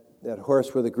 that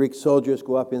horse where the Greek soldiers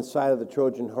go up inside of the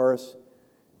Trojan horse,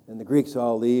 and the Greeks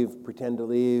all leave, pretend to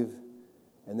leave,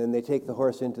 and then they take the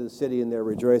horse into the city and they're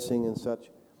rejoicing and such.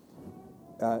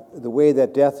 The way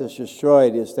that death is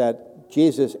destroyed is that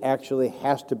Jesus actually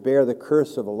has to bear the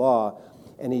curse of the law,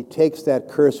 and he takes that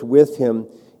curse with him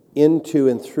into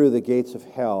and through the gates of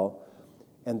hell.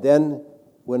 And then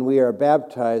when we are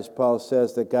baptized, Paul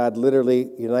says that God literally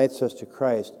unites us to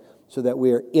Christ so that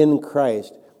we are in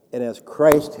Christ. And as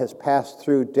Christ has passed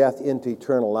through death into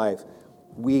eternal life,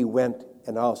 we went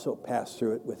and also passed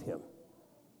through it with him.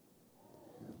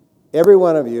 Every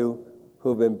one of you who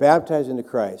have been baptized into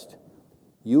Christ,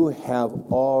 you have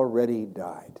already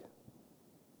died.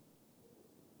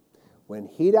 When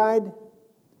he died,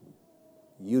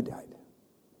 you died.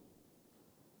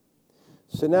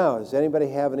 So now, does anybody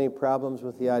have any problems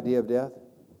with the idea of death?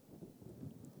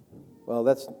 Well,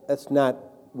 let's not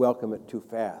welcome it too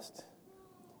fast.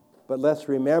 But let's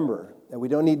remember that we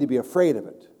don't need to be afraid of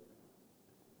it.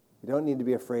 We don't need to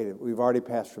be afraid of it. We've already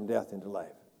passed from death into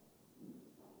life.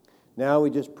 Now we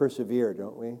just persevere,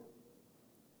 don't we?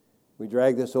 We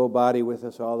drag this old body with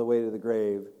us all the way to the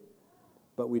grave.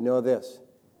 But we know this,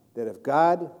 that if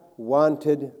God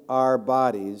wanted our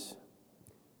bodies,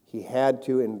 he had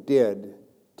to and did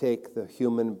take the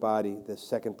human body. The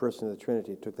second person of the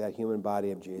Trinity took that human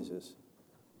body of Jesus.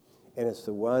 And it's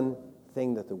the one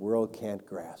thing that the world can't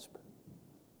grasp.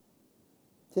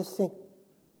 Just think,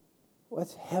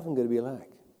 what's heaven going to be like?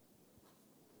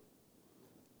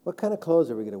 What kind of clothes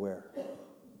are we going to wear?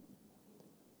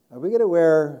 Are we going to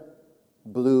wear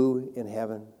blue in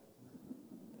heaven?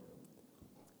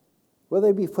 Will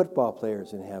there be football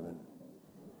players in heaven?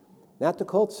 Not the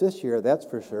Colts this year, that's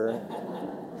for sure.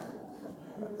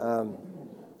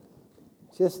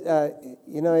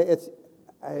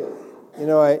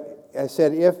 I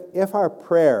said if our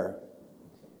prayer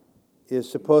is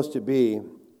supposed to be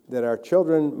that our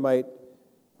children might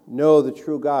know the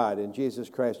true God and Jesus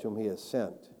Christ whom he has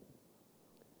sent,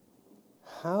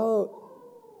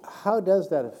 how does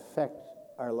that affect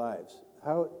our lives?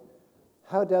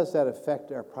 How does that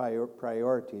affect our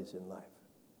priorities in life?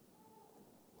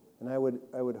 And I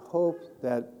would hope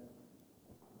that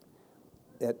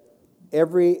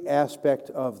every aspect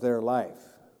of their life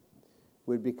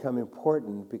would become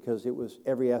important because it was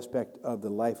every aspect of the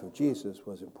life of Jesus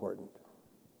was important.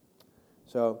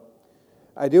 So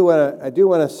I do want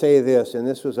to say this, and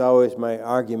this was always my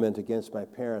argument against my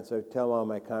parents. I would tell all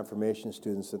my confirmation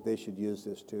students that they should use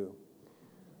this too.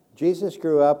 Jesus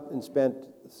grew up and spent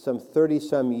some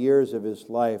 30-some years of his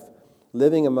life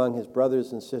living among his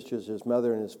brothers and sisters, his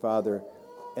mother and his father,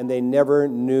 and they never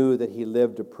knew that he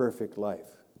lived a perfect life.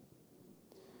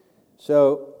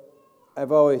 So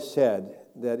I've always said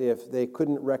that if they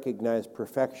couldn't recognize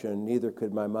perfection, neither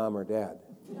could my mom or dad.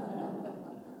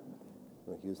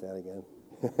 I'll use that again.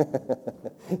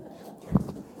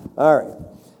 All right.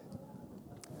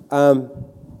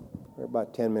 We're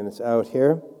about 10 minutes out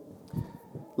here.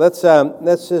 Let's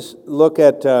just look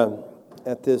at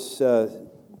this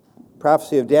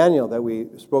prophecy of Daniel that we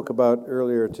spoke about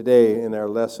earlier today in our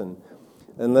lesson,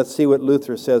 and let's see what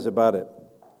Luther says about it.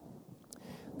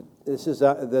 This is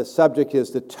the subject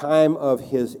is the time of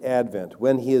his advent,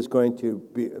 when he is going to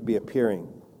be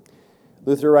appearing.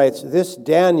 Luther writes, "This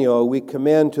Daniel we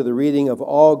commend to the reading of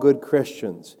all good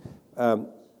Christians."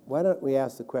 Why don't we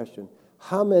ask the question,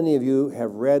 how many of you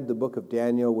have read the book of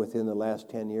Daniel within the last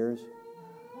 10 years?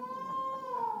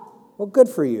 Well, good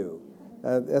for you.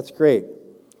 That's great.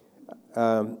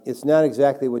 It's not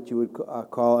exactly what you would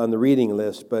call on the reading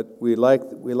list, but we like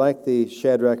the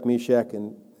Shadrach, Meshach,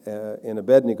 and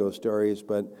Abednego stories,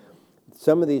 but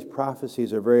some of these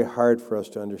prophecies are very hard for us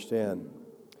to understand.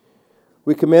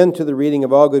 We commend to the reading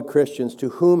of all good Christians, to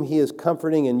whom he is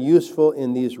comforting and useful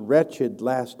in these wretched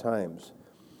last times.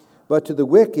 But to the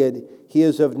wicked he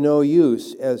is of no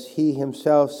use, as he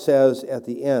himself says at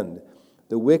the end,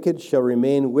 "The wicked shall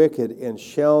remain wicked and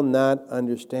shall not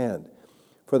understand."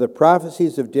 For the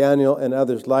prophecies of Daniel and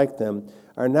others like them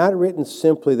are not written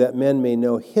simply that men may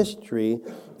know history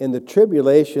in the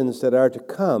tribulations that are to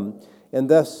come, and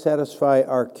thus satisfy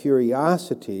our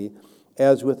curiosity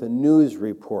as with a news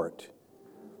report,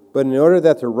 but in order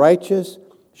that the righteous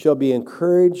shall be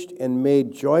encouraged and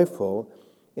made joyful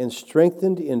and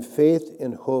strengthened in faith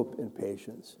and hope and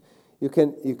patience. You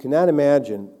cannot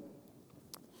imagine.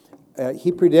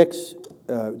 Daniel predicts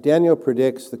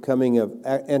the coming of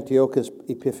Antiochus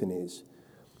Epiphanes.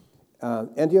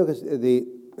 Antiochus,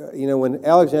 when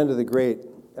Alexander the Great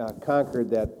conquered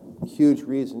that huge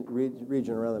region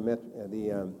around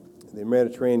the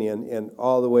Mediterranean and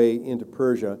all the way into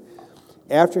Persia,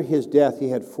 after his death, he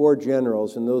had 4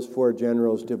 generals, and those 4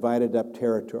 generals divided up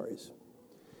territories.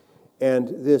 And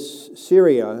this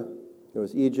Syria, it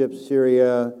was Egypt,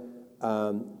 Syria,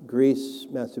 Greece,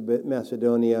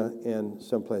 Macedonia, and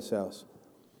someplace else.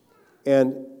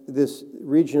 And this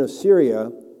region of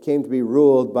Syria came to be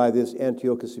ruled by this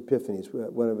Antiochus Epiphanes,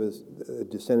 a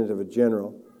descendant of a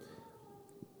general.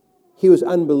 He was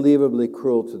unbelievably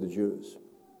cruel to the Jews.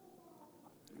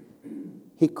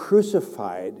 He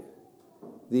crucified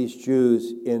these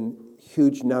Jews in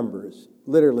huge numbers,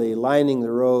 literally lining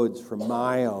the roads for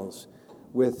miles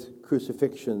with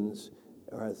crucifixions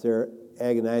as they're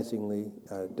agonizingly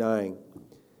dying.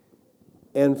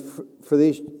 And for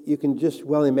these, you can just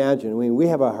well imagine. I mean, we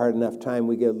have a hard enough time.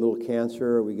 We get a little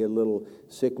cancer, or we get a little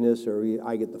sickness, or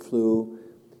I get the flu,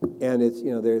 and it's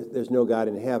there's no God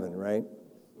in heaven, right?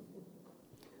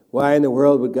 Why in the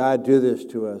world would God do this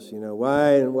to us?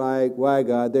 Why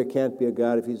God? There can't be a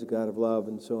God if he's a God of love,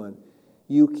 and so on.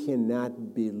 You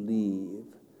cannot believe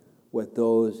what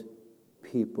those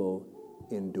people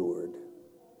endured.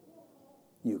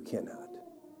 You cannot.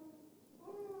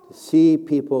 To see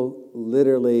people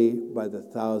literally by the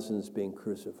thousands being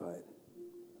crucified,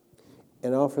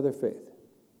 and all for their faith.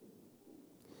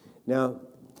 Now,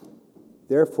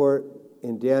 therefore,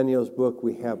 in Daniel's book,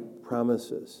 we have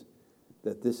promises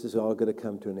that this is all going to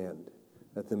come to an end,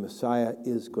 that the Messiah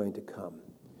is going to come.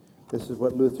 This is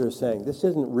what Luther is saying. This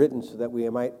isn't written so that we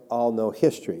might all know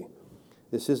history.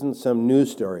 This isn't some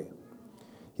news story.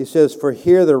 He says, "For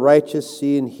here the righteous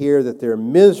see and hear that their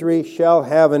misery shall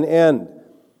have an end,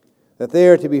 that they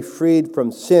are to be freed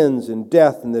from sins and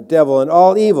death and the devil and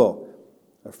all evil,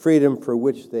 a freedom for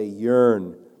which they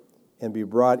yearn, and be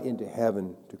brought into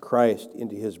heaven to Christ,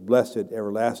 into his blessed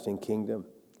everlasting kingdom."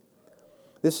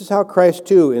 This is how Christ,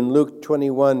 too, in Luke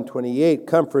 21:28,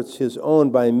 comforts his own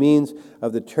by means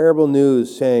of the terrible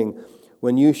news, saying,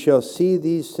 "When you shall see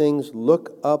these things,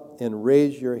 look up and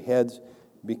raise your heads,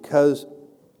 because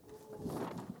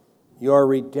your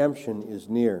redemption is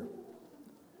near."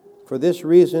 For this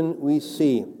reason we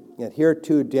see that here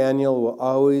too Daniel will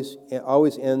always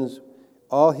ends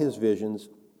all his visions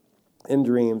and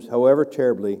dreams, however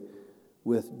terribly,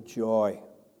 with joy.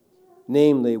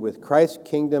 Namely, with Christ's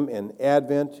kingdom and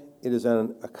advent. It is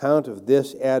on account of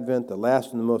this advent, the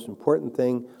last and the most important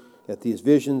thing, that these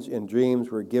visions and dreams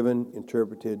were given,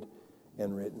 interpreted,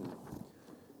 and written.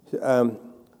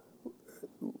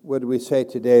 What did we say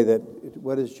today?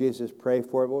 What does Jesus pray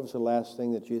for? What was the last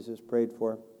thing that Jesus prayed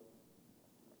for?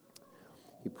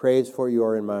 He prays for you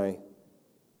are in my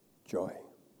joy.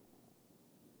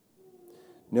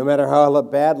 No matter how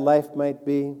bad life might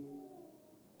be,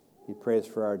 he prays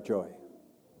for our joy.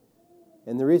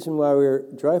 And the reason why we're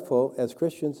joyful as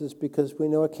Christians is because we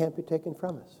know it can't be taken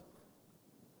from us.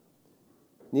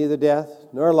 Neither death,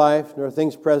 nor life, nor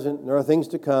things present, nor things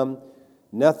to come,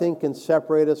 nothing can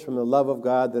separate us from the love of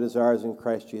God that is ours in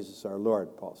Christ Jesus our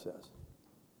Lord, Paul says.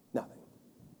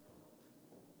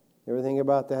 You ever think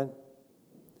about that?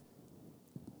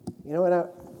 You know,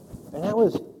 when I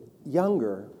was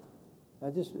younger, I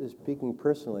just speaking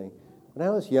personally, when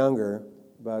I was younger,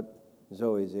 about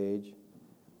Zoe's age,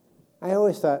 I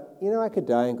always thought, I could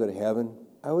die and go to heaven.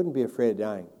 I wouldn't be afraid of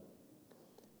dying.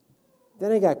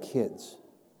 Then I got kids.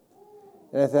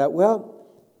 And I thought, well,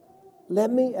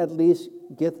 let me at least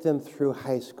get them through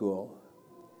high school.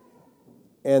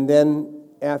 And then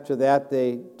after that,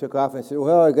 they took off and said,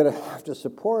 well, I'm going to have to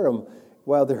support them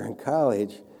while they're in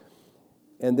college.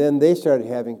 And then they started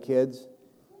having kids.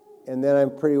 And then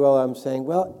I'm saying,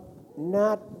 well,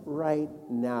 not right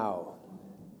now.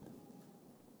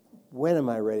 When am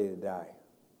I ready to die?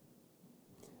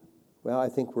 Well, I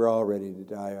think we're all ready to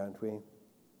die, aren't we?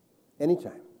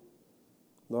 Anytime.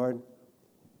 Lord,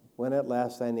 when at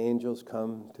last thine angels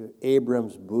come to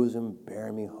Abram's bosom,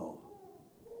 bear me home.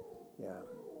 Yeah.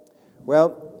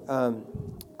 Well,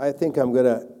 I think I'm going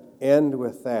to end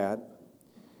with that.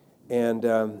 And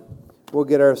we'll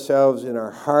get ourselves in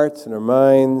our hearts and our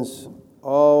minds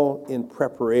all in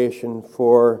preparation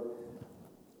for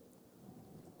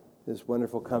this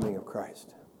wonderful coming of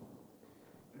Christ.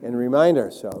 And remind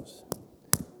ourselves,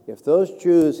 if those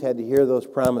Jews had to hear those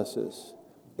promises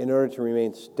in order to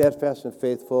remain steadfast and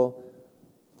faithful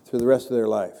through the rest of their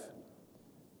life,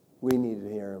 we need to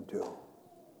hear them too.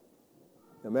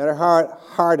 No matter how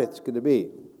hard it's going to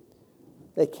be,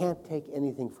 they can't take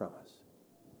anything from us.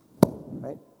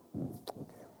 Right?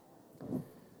 Okay.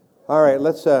 All right,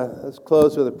 let's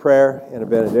close with a prayer and a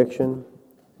benediction.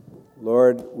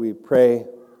 Lord, we pray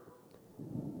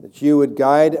that you would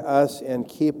guide us and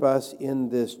keep us in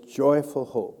this joyful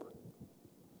hope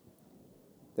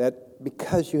that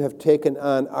because you have taken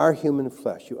on our human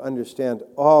flesh, you understand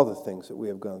all the things that we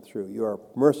have gone through. You are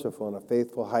merciful and a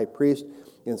faithful high priest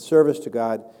in service to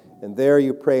God, and there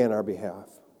you pray on our behalf.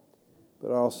 But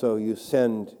also you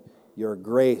send your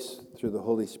grace through the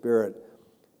Holy Spirit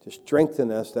to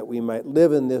strengthen us that we might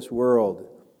live in this world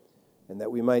and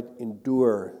that we might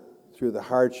endure through the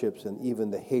hardships and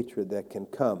even the hatred that can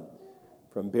come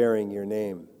from bearing your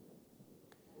name.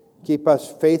 Keep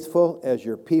us faithful as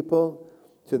your people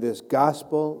to this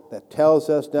gospel that tells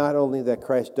us not only that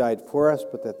Christ died for us,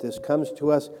 but that this comes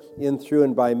to us in, through,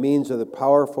 and by means of the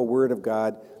powerful word of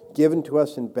God given to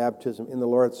us in baptism, in the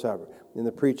Lord's Supper, in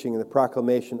the preaching and the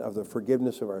proclamation of the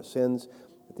forgiveness of our sins,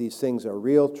 that these things are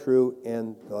real, true,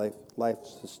 and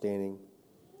life-sustaining.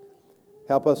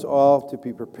 Help us all to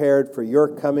be prepared for your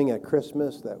coming at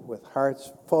Christmas, that with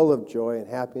hearts full of joy and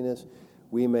happiness,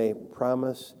 we may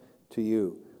promise to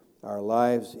you our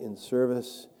lives in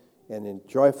service and in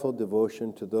joyful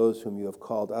devotion to those whom you have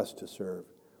called us to serve.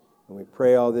 And we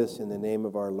pray all this in the name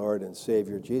of our Lord and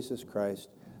Savior, Jesus Christ.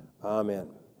 Amen.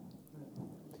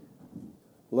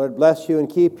 The Lord bless you and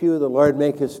keep you. The Lord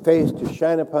make his face to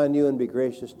shine upon you and be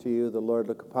gracious to you. The Lord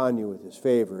look upon you with his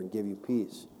favor and give you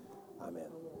peace. Amen.